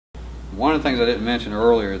one of the things I didn't mention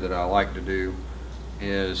earlier that I like to do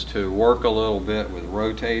is to work a little bit with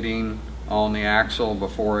rotating on the axle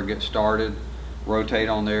before it gets started. Rotate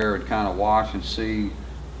on there and kind of watch and see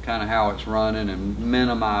kind of how it's running and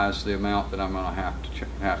minimize the amount that I'm going to have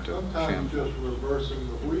to Sometimes shim. just reversing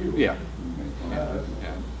the wheel. Yeah.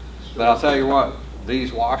 But I'll tell you what,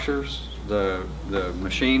 these washers, the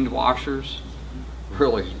machined washers,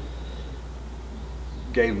 really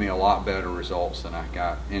gave me a lot better results than I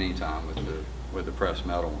got any time with the pressed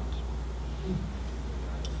metal ones.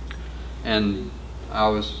 And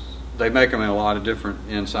they make them in a lot of different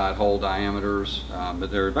inside hole diameters, but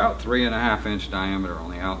they're about 3.5 inch diameter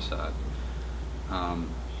on the outside.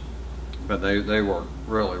 But they work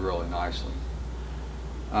really, really nicely.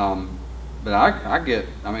 But I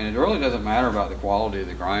mean, it really doesn't matter about the quality of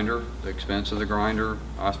the grinder, the expense of the grinder.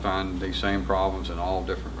 I find these same problems in all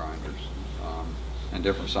different grinders, and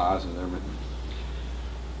different sizes and everything.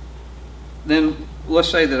 Then let's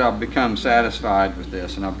say that I've become satisfied with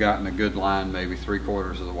this and I've gotten a good line maybe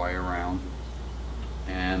 3/4 of the way around,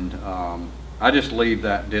 and I just leave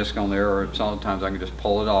that disc on there, or sometimes I can just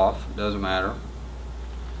pull it off, it doesn't matter.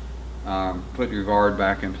 Put your guard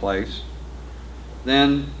back in place.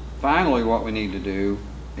 Then finally what we need to do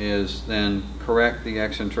is then correct the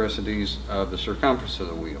eccentricities of the circumference of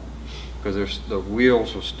the wheel, because the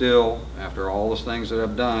wheels will still, after all those things that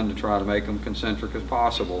I've done to try to make them concentric as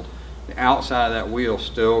possible, the outside of that wheel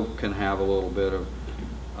still can have a little bit of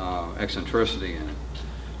eccentricity in it.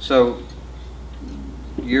 So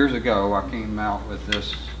years ago I came out with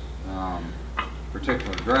this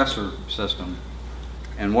particular dresser system,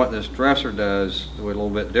 and what this dresser does a little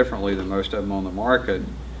bit differently than most of them on the market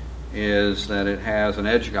is that it has an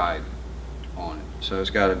edge guide on it. So it's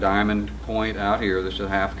got a diamond point out here, this is a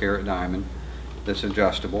 1/2 carat diamond that's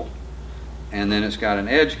adjustable. And then it's got an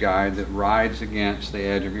edge guide that rides against the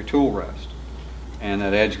edge of your tool rest. And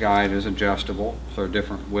that edge guide is adjustable, so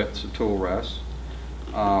different widths of tool rests.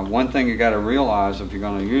 One thing you got to realize if you're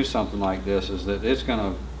going to use something like this is that it's going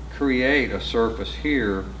to create a surface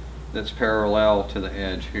here that's parallel to the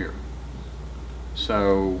edge here.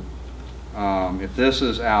 So if this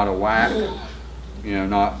is out of whack, you know,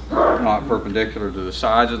 not perpendicular to the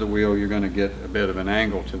sides of the wheel, you're going to get a bit of an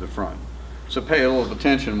angle to the front. So pay a little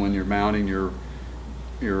attention when you're mounting your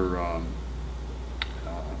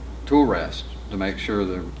tool rest to make sure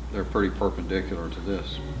they're pretty perpendicular to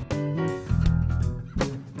this.